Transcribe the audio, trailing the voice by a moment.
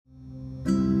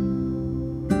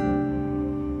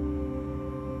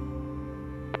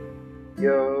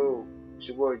Yo, it's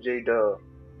your boy J Dub,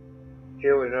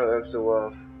 here with another episode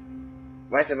of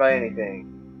Ranting About Anything.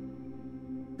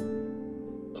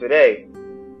 Today,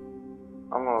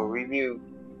 I'm gonna review,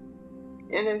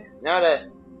 now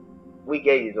that week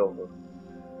 8 is over,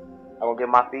 I'm gonna give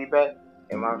my feedback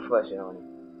and my reflection on it.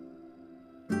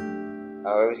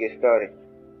 Alright, let's get started.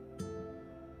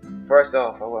 First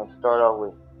off, I want to start off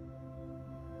with,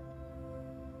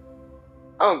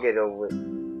 I'm gonna get over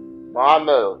with. Von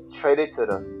Miller traded to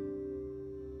the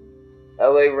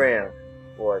LA Rams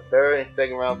for a third and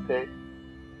second round pick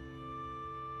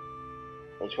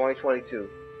in 2022.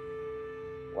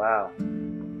 Wow.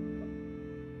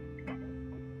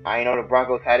 I ain't know the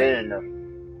Broncos had it enough.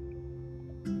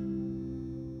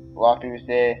 A lot of people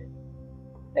said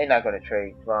they're not gonna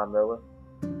trade Von Miller.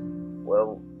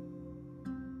 Well,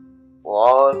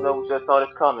 all of us know just saw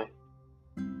this coming.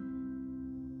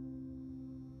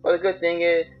 But the good thing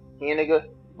is,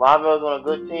 Von Miller's on a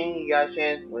good team. He got a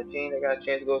chance with a team that got a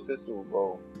chance to go to the Super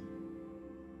Bowl.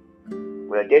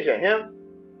 With addition to him,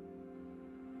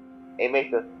 it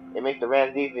makes the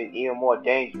Rams defense even more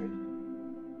dangerous.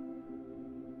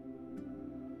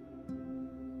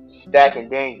 Stacked and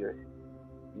dangerous.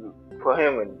 You put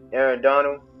him with Aaron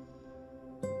Donald,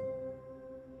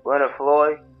 Leonard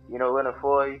Floyd. You know Leonard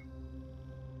Floyd.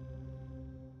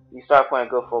 You start playing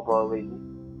good football lately.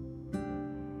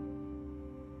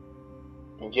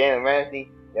 And Jalen Ramsey,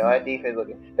 that defense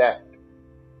looking stacked.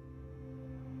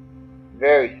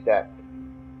 Very stacked.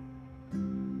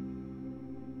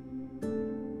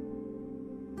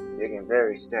 Looking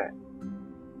very stacked.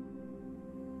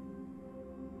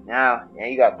 Now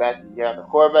you got the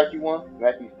quarterback you want,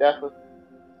 Matthew Stafford.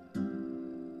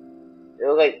 It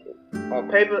looks like, on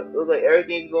paper, it looks like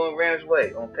everything's going Rams'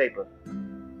 way on paper.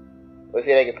 Let's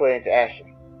see if they can put it into action.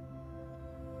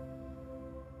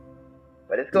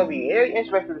 But it's going to be very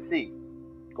interesting to see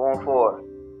going forward.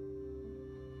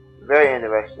 Very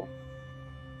interesting.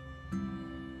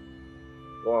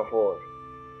 Going forward.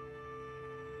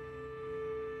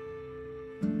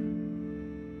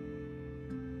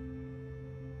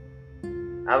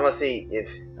 I'm gonna see if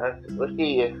let's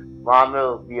see if Von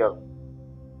Miller will be a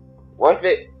worth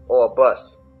it or a bust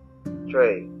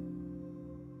trade.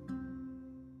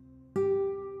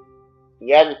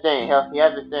 He has been staying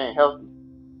healthy.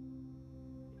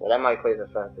 So that might play a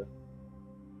factor.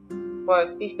 But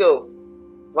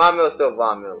Von Miller's still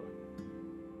Von Miller.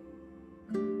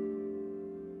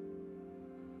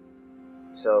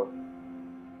 So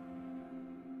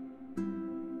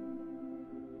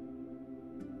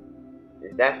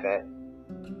is that fact?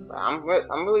 But I'm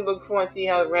really looking forward to see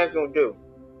how the Rams gonna do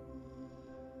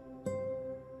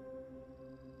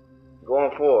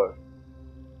going forward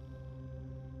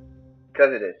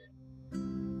because of this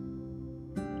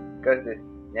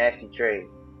nasty trade.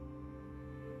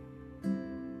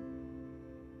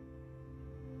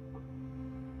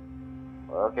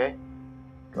 Well, okay,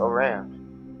 go Rams.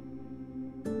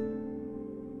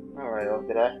 Alright,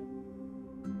 after that.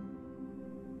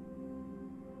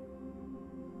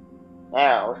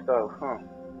 Now, let's start with,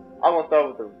 I'm going to start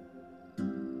with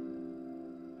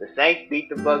the Saints beat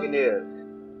the Buccaneers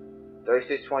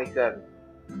 36-27.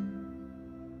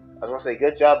 I was going to say,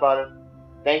 good job by the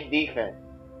Saints defense.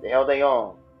 They held their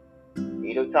own.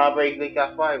 You know, Tom Brady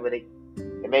got fired, but they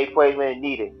made plays when it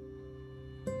needed.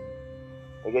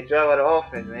 They good job by the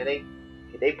offense, man.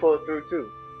 They pulled through, too.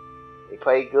 They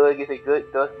played good against a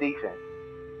good Dutch defense.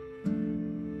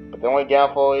 But the only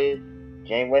downfall is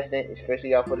Jameis Winston is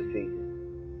officially out for the season.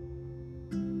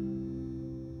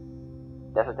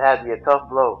 That has to be a tough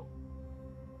blow.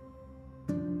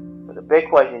 But the big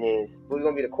question is, who's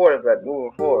going to be the quarterback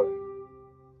moving forward?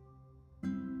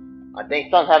 I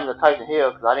think something's happened to Tyson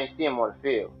Hill because I didn't see him on the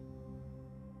field.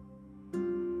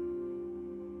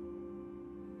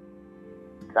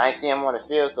 I didn't see him on the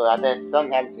field, so I think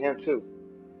something happened to him too.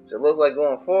 So it looks like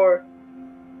going forward,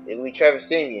 it will be Trevor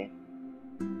Siemian.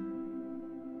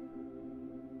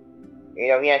 You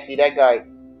know, he hasn't seen that guy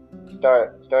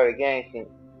start a game since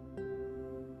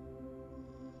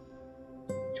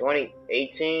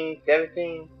 2018,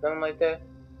 17, something like that.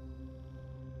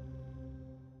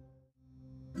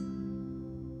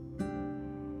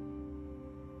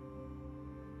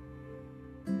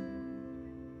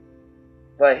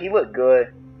 But he looked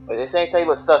good. But at the same time, he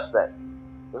was suspect.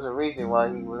 There's a reason why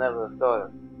he was never a starter.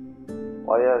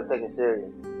 Why he was taken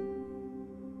serious.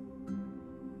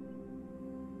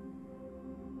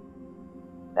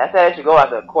 That's how they should go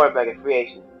after a quarterback in free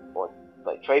agent. Or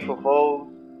like trade for Foles.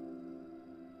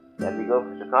 That'd be good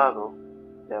for Chicago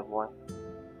at that point.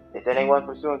 They said they weren't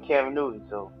pursuing Cam Newton,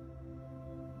 so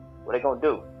what they gonna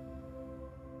do?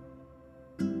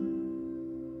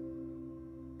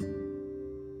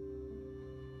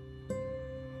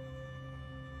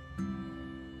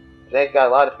 Saints got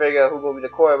a lot to figure out who's gonna be the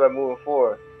quarterback moving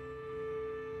forward.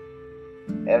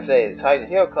 And say if Tyson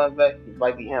Hill comes back, it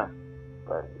might be him.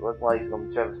 But it looks like it's gonna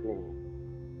be Trevor Siemian.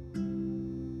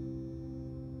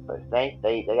 But Saints,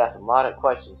 they got some lot of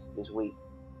questions this week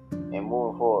and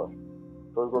moving forward.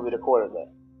 Who's gonna be the quarterback?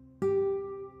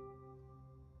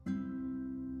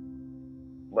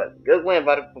 But good win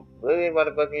by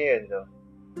the Buccaneers though.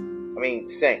 I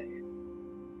mean Saints.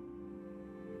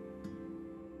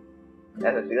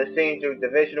 That's a good signature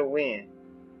divisional win.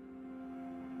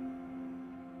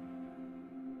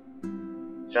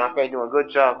 Sean Payton doing a good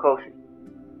job coaching.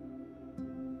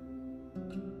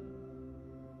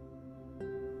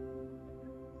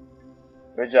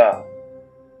 Good job.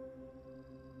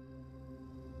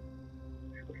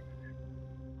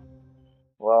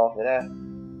 Well, for that,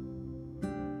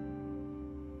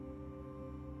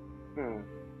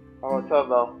 I want to talk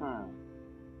about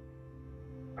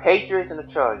Patriots and the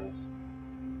Chargers.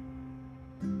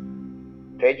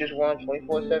 Patriots won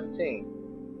 24-17.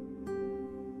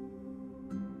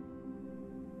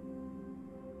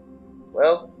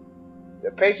 Well,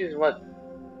 the Patriots won.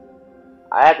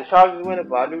 I had the Chargers winning,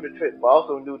 but I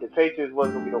also knew the Patriots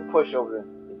wasn't gonna be no pushover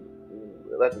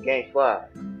and let the game slide.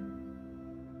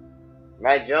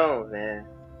 Matt Jones, man,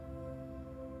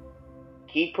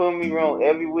 keep proving me wrong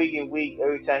every week and week,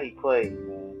 every time he plays,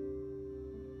 man.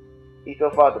 He's so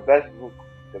far the best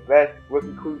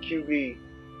rookie QB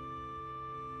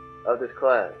of this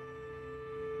class.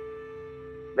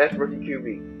 Best rookie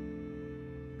QB.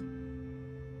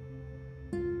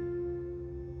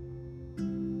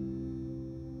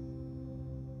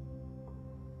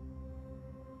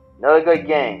 Another good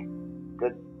game.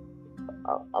 Good.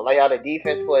 I like how the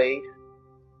defense plays.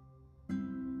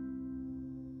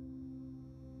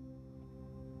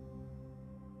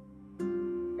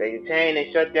 They detained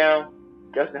and shut down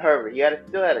Justin Herbert. He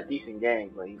still had a decent game,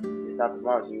 but it's not the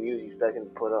runs you usually expect him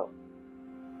to put up.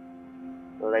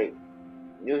 So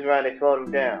news around they slowed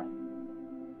him down.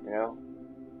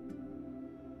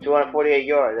 248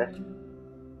 yards. That's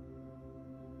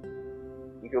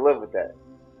you can live with that,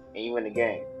 and you win the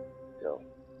game. So,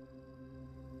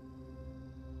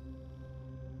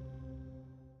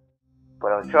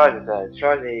 but on the Chargers side, the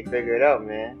Chargers need to figure it out,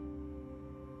 man.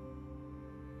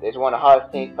 They're one of the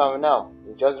hottest teams coming out.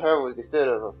 And Justin Herbert was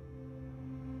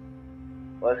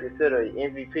considered an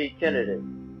MVP candidate.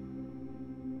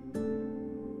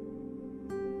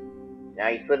 Now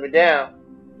he's slipping down.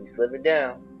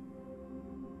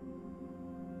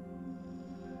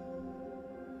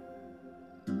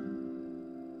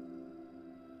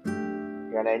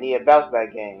 You're gonna need a bounce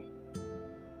back game.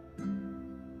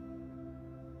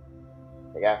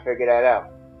 They gotta figure that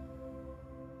out.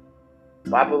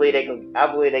 But I believe they can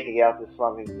get out this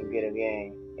slump and get a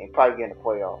game and probably get in the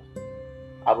playoffs.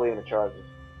 I believe in the Chargers.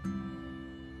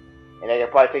 And they can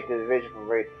probably take the division from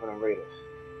the Raiders.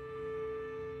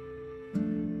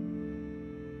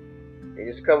 It's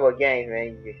just a couple of games,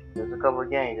 man. Just a couple of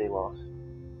games they lost.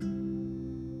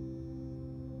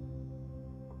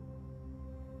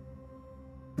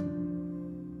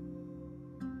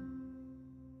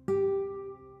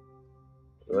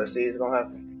 So let's see what's gonna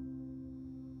happen.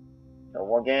 So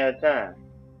one game at a time.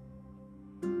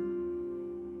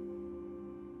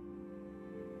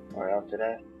 Alright, up to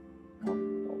that. On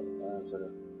to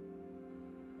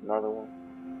another one.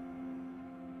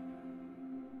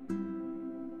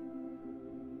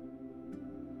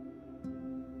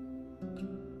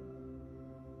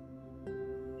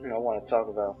 I want to talk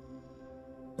about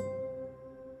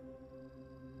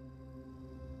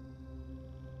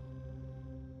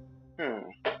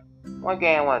one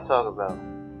game I want to talk about.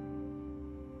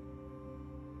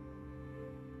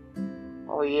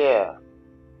 Oh yeah,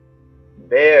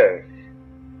 Bears,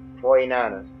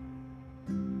 49ers.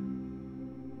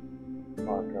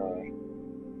 Oh god,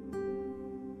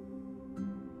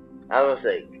 I was gonna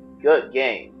say good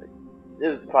game.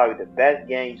 This is probably the best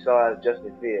game you saw out of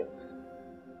Justin Fields.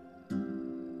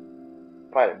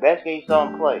 Probably the best game you saw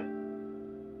him play.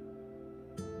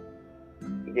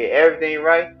 He did everything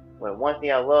right. But one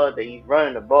thing I love that he's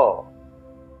running the ball.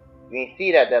 You didn't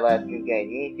see that last few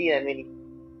games. You didn't see that many.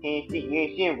 You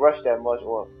didn't see him rush that much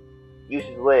or use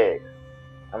his legs.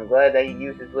 I'm glad that he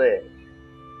used his legs.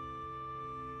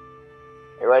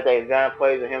 And right there, Zion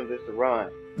plays with him just to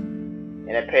run, and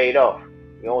it paid off.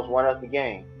 He almost won us the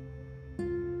game.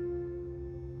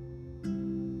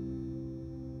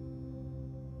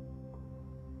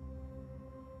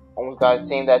 Almost got his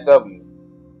team that W.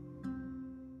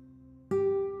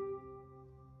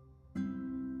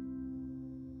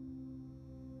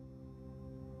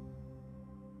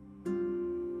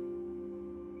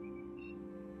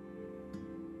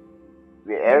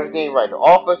 things right. The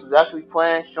offense was actually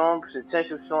playing, showing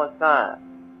potential, showing signs.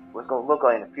 What's going to look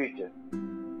like in the future.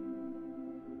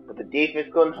 But the defense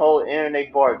couldn't hold it in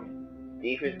their bargain.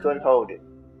 Defense couldn't hold it.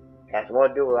 Had more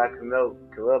to do with like Khalil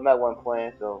Mack wasn't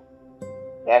playing, so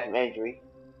that's an injury.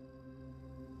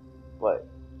 But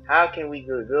how can we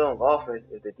do good on offense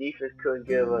if the defense couldn't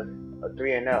give us a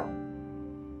 3-0?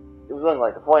 It was looking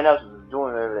like the 49ers was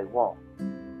doing whatever they want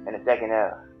in the second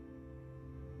half.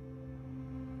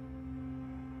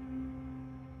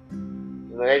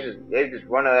 So they just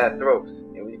run at our throats,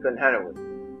 and we couldn't handle it.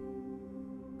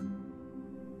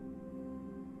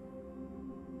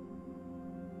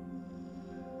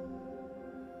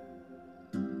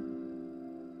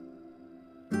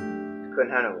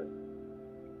 Couldn't handle it.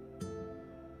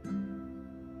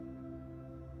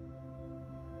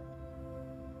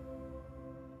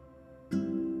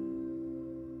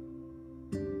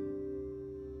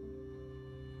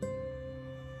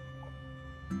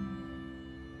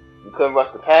 We couldn't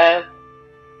rush the pass.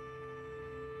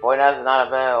 49ers is not a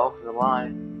bad offensive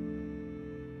line.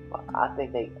 But I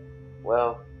think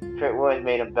Trent Williams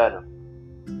made them better.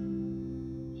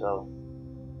 So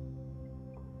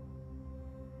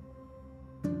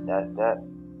that's that.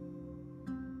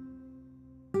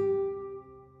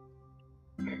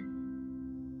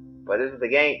 But this is the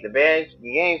game. The game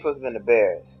supposed to be the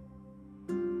Bears.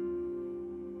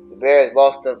 The Bears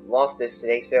lost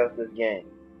themselves this game.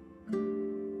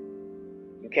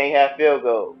 You can't have field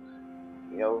goals.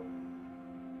 You know,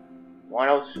 one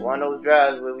of those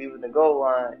drives where we were in the goal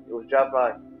line, it was dropped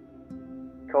by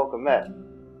Cole Kmet.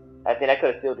 I think that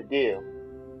could have sealed the deal,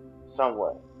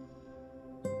 somewhat.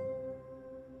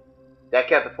 That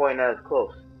kept the 49ers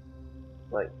close.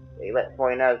 Like they let the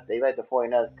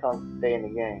 49ers come stay in the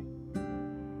game.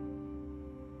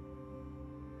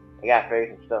 They gotta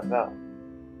figure some stuff out.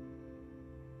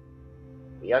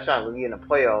 If y'all trying to be in the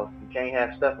playoffs, you can't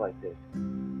have stuff like this.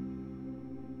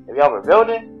 If y'all were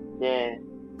building, then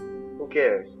who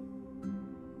cares?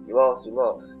 You lost.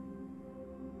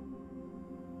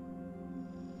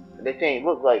 But this team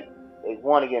looked like they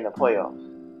want to get in the playoffs.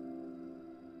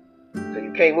 So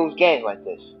you can't lose games like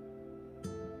this.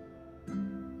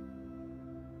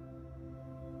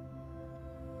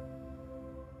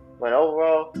 But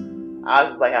overall, I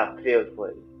just like how Fields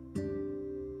played.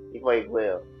 He played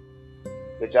well.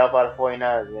 Good job by the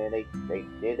 49ers, man. They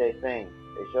did their thing.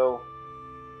 They showed.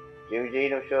 Jimmy G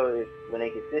don't show is when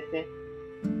they consistent.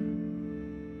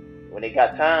 When they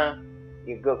got time,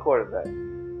 he's a good quarterback.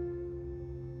 And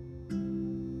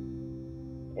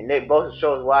Nick Bosa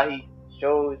shows why he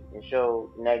showed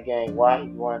in that game why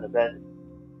he's one of the best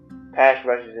pass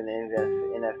rushers in the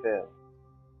NFL.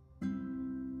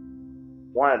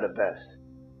 One of the best.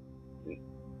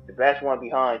 The best one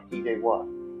behind T.J. Watt.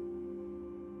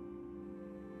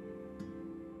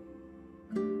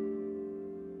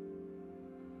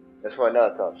 That's for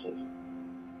another conversation.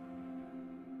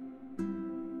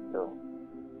 So,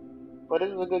 but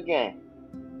this was a good game.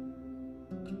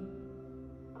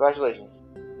 Congratulations,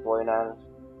 49ers.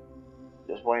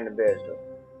 Just playing the Bears, though.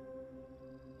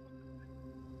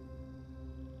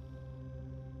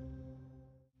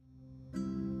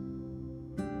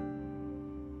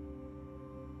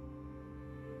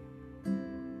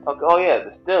 Okay, oh yeah,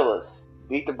 the Steelers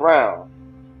beat the Browns.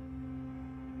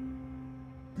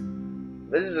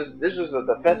 This was a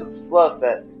defensive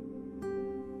slugfest.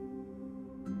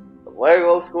 A very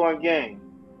low scoring game.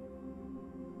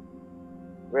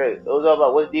 Really, it was all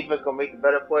about which defense gonna make the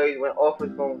better plays, when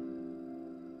offense gonna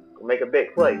make a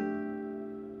big play.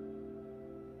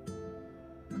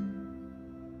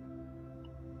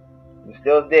 The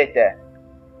Steelers did that,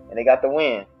 and they got the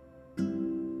win.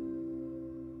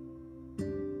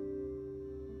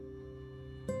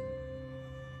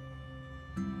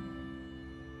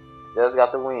 Steelers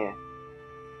got the win.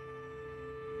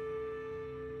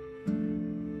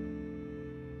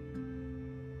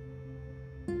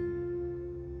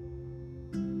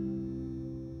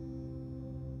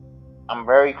 I'm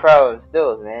very proud of the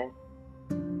Steelers, man.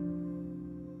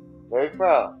 Very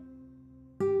proud.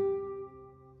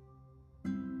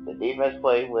 The defense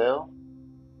played well.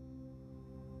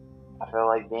 I felt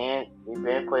like Ben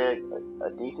played a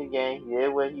decent game. He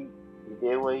did what he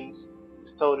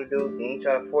was told to do. He ain't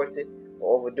try to force it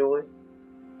or overdo it.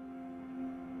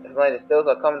 It's like the Steelers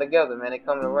are coming together, man. They're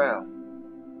coming around.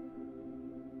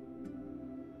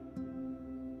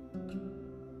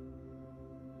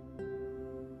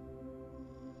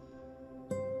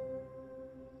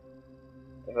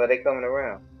 It's like they're coming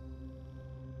around.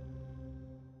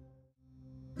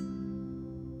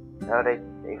 No, they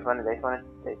trying to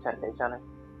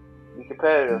be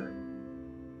competitive.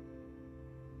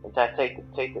 and try to take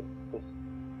the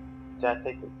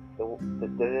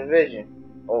division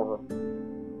over.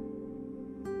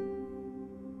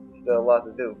 Still a lot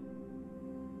to do,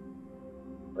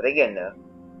 but they getting there.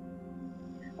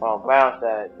 On Brown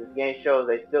side, this game shows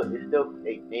they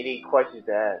need questions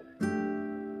to ask.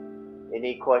 They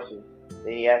need questions.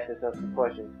 They need to ask themselves some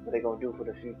questions. What they gonna do for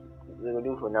the future? What they gonna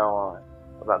do from now on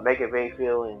about Baker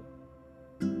Mayfield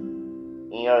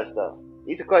and any other stuff?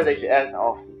 These are questions they should ask in the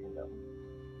offseason though.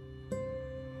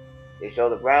 They show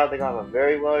the Browns they're gonna have a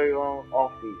very, very long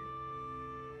offseason.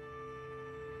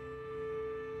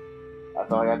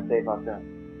 That's all I got to say about them.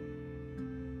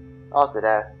 After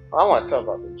that, I want to talk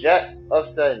about the Jets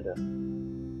upsetting the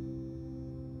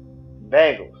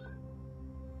Bengals.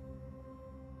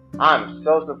 I'm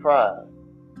so surprised.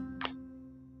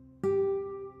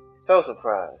 So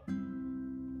surprised.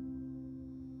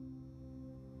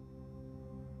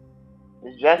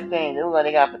 This Jets team, they look like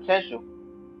they got potential.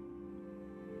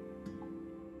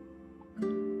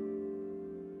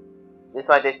 It's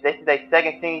like this is their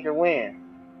second team to win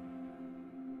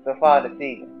so far this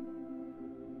season.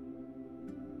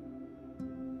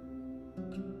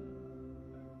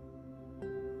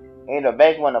 And the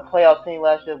Bengals won a playoff team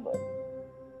last year, but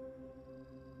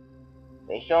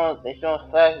they showing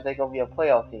flashes they're gonna be a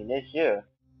playoff team this year.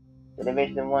 So they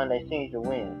makes them one of their teams to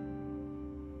win.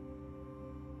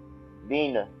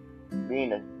 Being the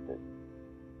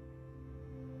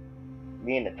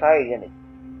Titans and the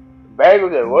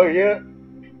Bengals in 1 year.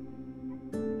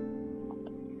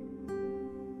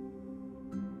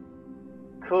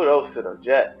 Kudos to the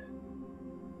Jets.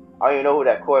 I don't even know who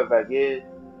that quarterback is.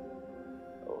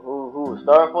 Who was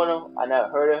starting for them? I never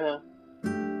heard of him.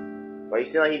 But he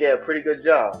seemed like he did a pretty good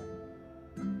job.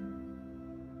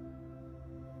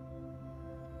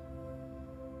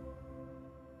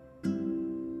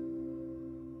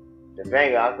 The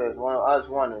Bengals, I was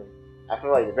wondering. I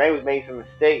feel like the Bengals made some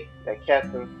mistakes that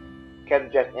kept the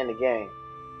Jets in the game.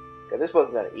 Because this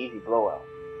wasn't an easy blowout.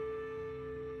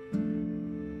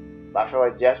 But I feel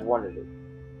like Jets wanted it.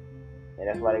 And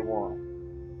that's why they won.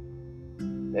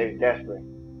 They were desperate.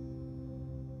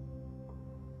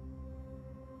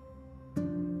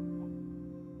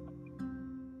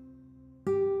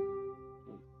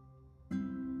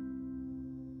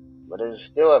 But it was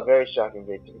still a very shocking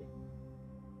victory.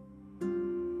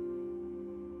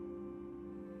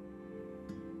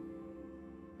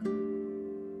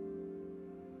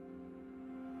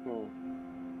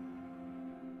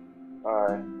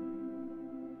 Alright.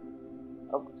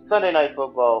 Sunday Night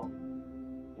Football.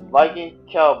 Vikings,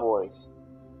 Cowboys.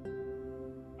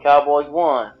 Cowboys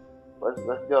won.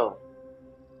 Let's go.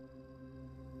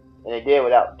 And they did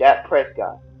without Dak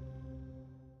Prescott.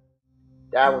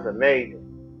 That was amazing.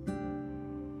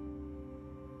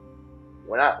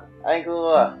 I ain't gonna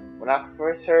lie, when I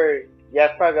first heard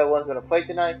Dak Prescott wasn't gonna play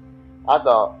tonight, I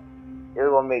thought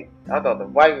the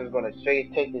Vikings was gonna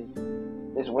straight take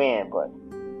this win, but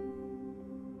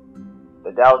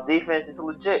the Dallas defense is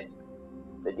legit.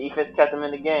 The defense kept them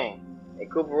in the game.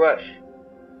 And Cooper Rush,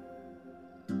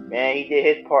 man, he did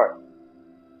his part.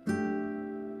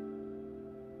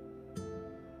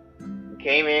 He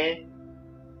came in,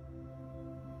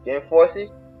 didn't force it,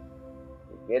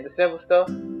 he did the simple stuff,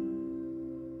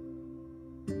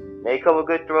 made a couple of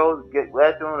good throws,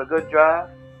 led them on a good drive.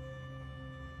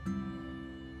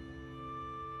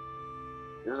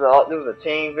 This was a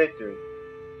team victory.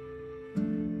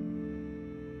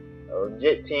 A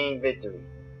legit team victory.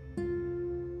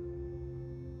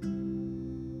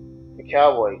 The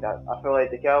Cowboys, I feel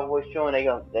like the Cowboys showing they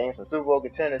ain't some Super Bowl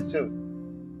contenders too.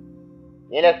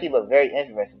 The NFC looked very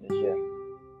interesting this year.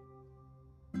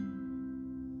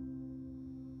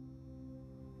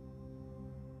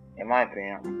 In my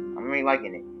opinion, I'm really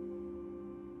liking it.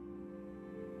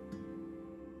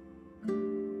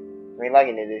 I'm really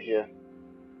liking it this year.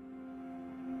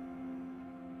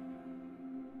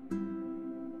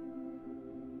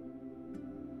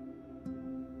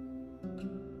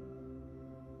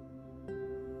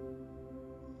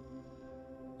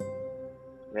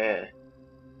 Man.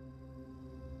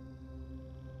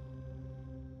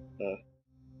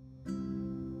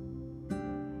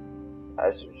 I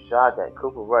was shocked that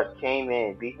Cooper Rush came in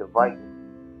and beat the Vikings.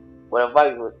 Well, the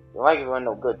Vikings weren't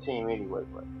no good team anyway,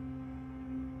 but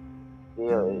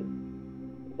still, it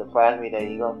surprised me that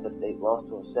they lost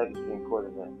to a second string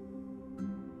quarterback.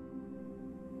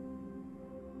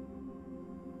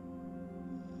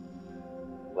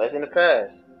 But it's in the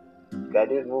past. Gotta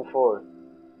do is move forward.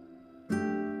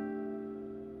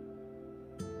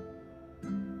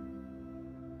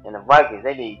 And the Vikings,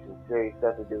 they need some serious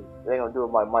stuff to do. They gonna do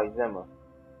it by Mike Zimmer.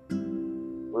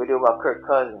 We'll do it about Kirk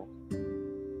Cousins.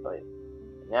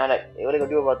 Now that what they gonna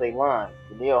do about their line?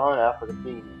 Danielle Hunter out for the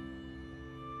season.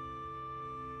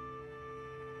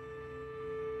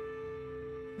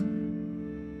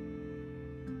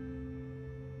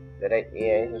 So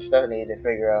it's some stuff they need to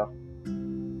figure out.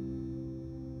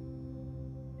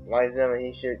 Mike Zimmer,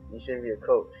 he shouldn't be a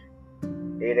coach.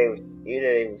 Either they was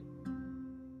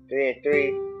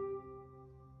 3-3,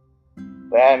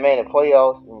 but I hadn't made the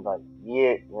playoffs in like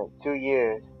 2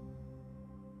 years.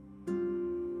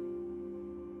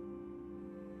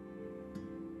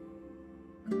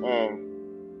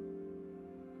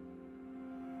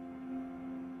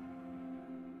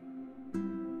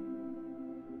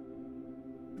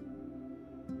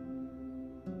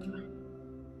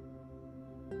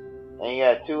 And you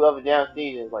got 2 up and down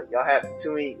seasons. Like, y'all have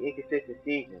too many inconsistent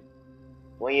seasons.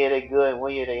 One year they good, and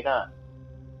one year they not.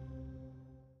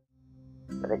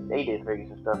 But they did figure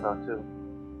some stuff out too.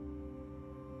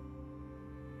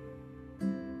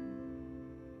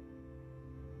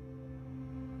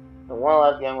 And one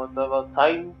last game we'll talk about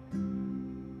Titans,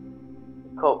 the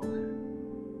Colts.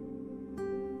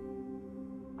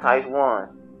 Titans won,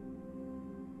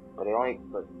 but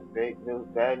the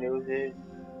bad news is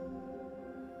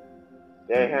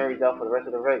Derrick Henry's out for the rest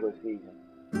of the regular season.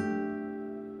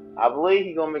 I believe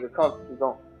he's gonna make a comeback.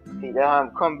 He'll have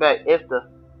him come back if the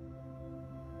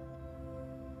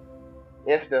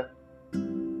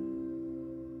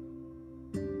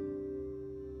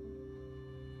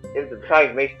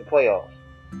Titans makes the playoffs.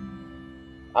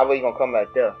 I believe he's gonna come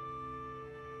back there.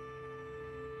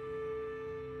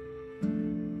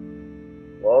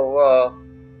 Well,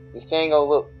 this ain't gonna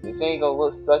look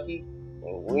sucky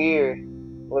and weird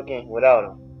looking without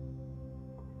him.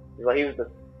 It's like he was the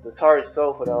target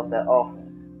soul for that offense.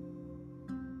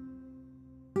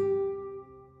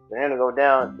 For him to go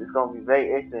down, it's gonna be very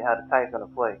interesting how the Titans gonna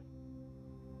play.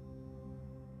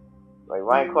 Like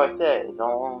Ryan Quartet is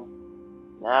on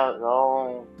now. It's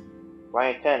on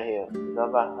Ryan Tannehill. It's all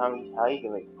about how he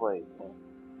can make the plays.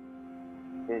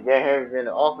 Since Derrick Henry's been in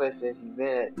the offense since he's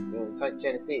been in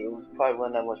Tennessee, it was probably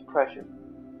wasn't that much pressure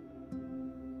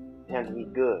for him to be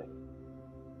good.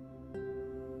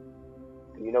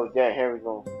 You know Derrick Henry's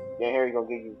gonna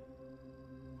give you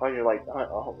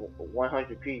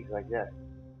 100 pieces like that.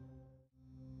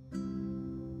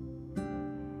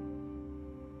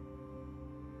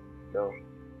 So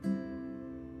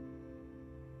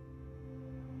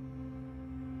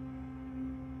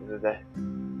it's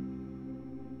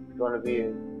gonna be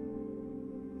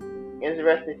an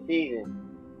interesting season.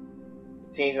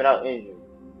 Teams without injury.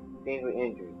 Teams with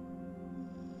injury.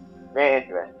 Very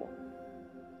interesting.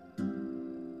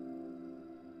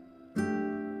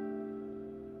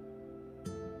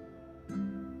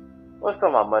 Let's talk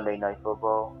about Monday Night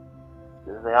Football.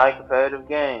 This is a high competitive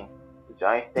game. The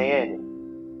Giants stay in it.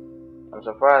 I'm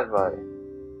surprised by it.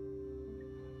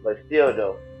 But still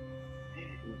though,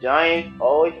 Giants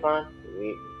always find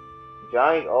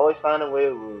a way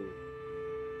to lose.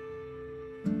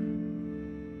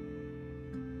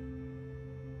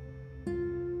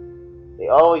 They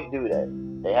always do that.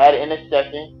 They had an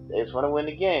interception. They just want to win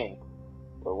the game.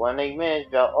 But when they miss,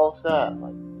 they're offside.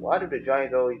 Like, why do the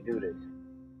Giants always do this?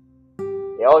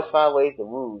 They always find ways to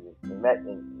lose and mess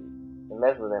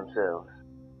with themselves.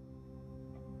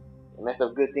 They mess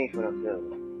up good things for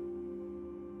themselves.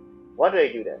 Why do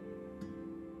they do that?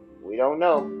 We don't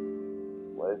know.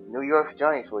 Well, it's New York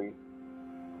Giants for you.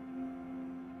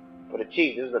 For the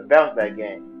Chiefs, this is a bounce back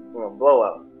game from a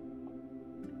blowout.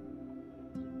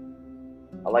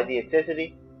 I like the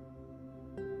intensity.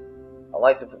 I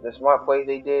like the smart plays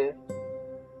they did.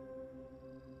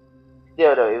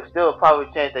 Still though, it was still a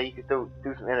probably chance that you could do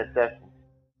some interceptions.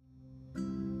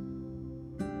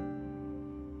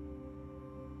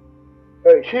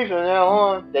 Hey, Chiefs from now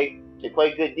on, they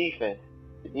play good defense.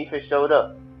 The defense showed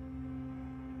up.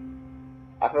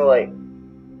 I feel like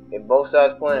if both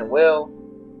sides playing well,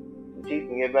 the Chiefs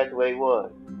can get back to where they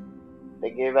was. They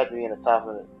get back to being the top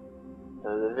of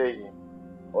the division.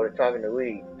 Or the top in the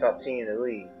league, top team in the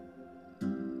league.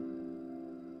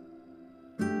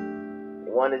 They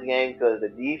won this game because the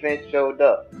defense showed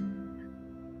up.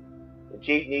 The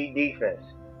Chiefs need defense.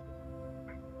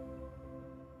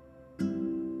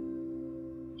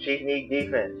 Chiefs need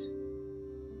defense.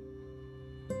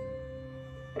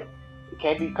 You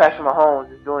can't be Patrick Mahomes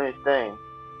just doing his thing.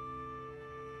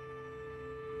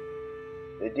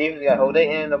 The defense got to hold their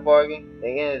end of the bargain,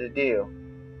 they end of the deal.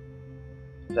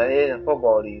 So it is in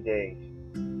football these days.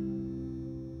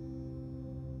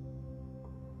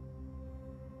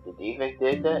 The defense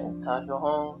did that, and Patrick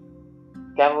Mahomes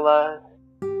capitalized.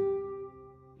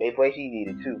 They played he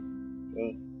needed too.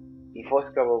 He forced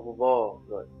a couple of balls,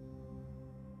 but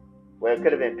where it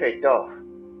could have been picked off,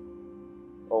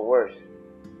 or worse.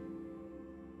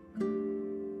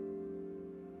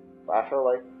 But I feel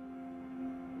like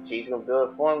the Chiefs gonna build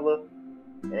a formula,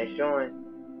 and they're showing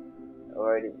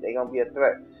already they gonna be a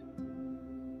threat.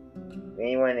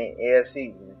 Anyone in the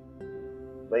AFC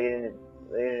later in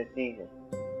the season.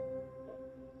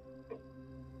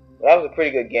 But that was a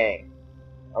pretty good game.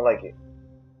 I like it.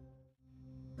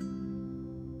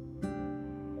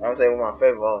 I would say it was my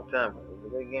favorite all the time, but it was a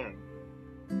good game.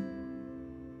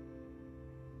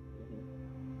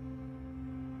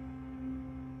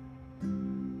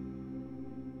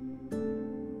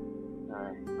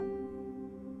 Alright.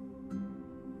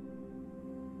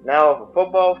 Now for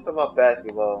football, let's talk about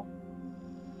basketball.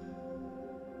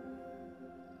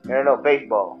 No,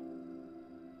 baseball.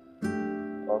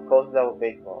 Well, closes out with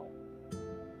baseball.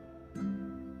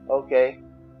 Okay.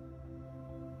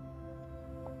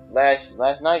 Last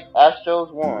night,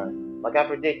 Astros won. Like I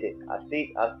predicted. I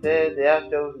said the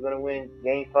Astros were gonna win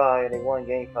Game 5, and they won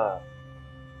Game 5.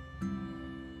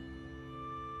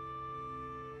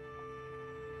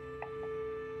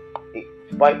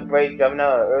 Despite the Braves driving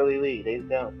out an early lead, they was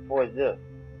down 4-0.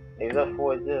 They was up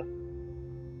 4-0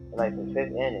 in like the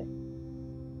 5th inning.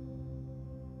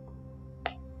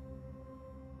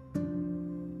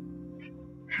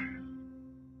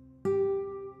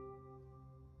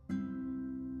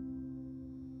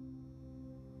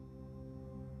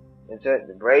 Until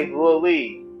the Braves blew a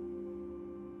lead.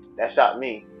 That shocked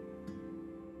me.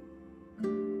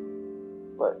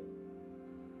 But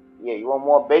yeah, you want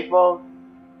more baseball?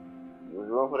 You was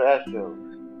rooting for the Astros.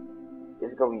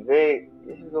 This is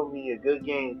gonna be a good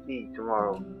game to see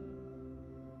tomorrow.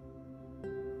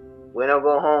 Win or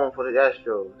go home for the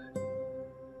Astros.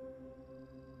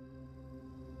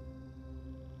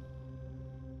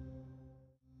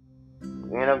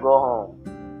 Win or go home.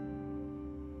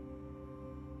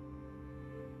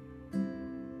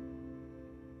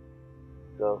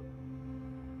 So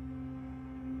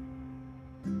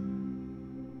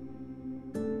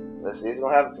let's see what's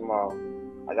gonna happen tomorrow.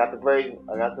 I got the Braves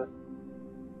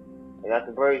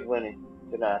winning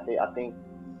tonight. I think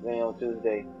winning on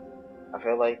Tuesday. I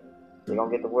feel like they're gonna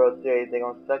get the World Series. They're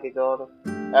gonna suck it to all the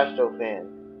Astro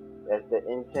fans. That's the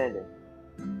intended.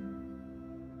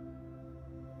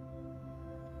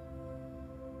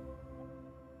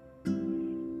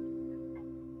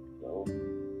 So,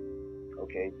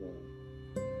 okay, then.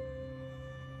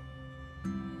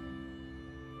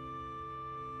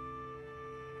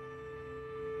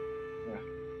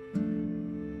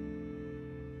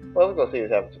 Well, we're gonna see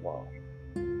what's happening tomorrow.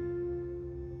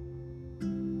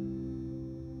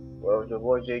 Well, it was your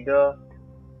boy J Dub.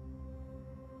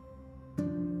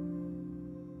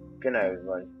 Good night,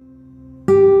 everybody.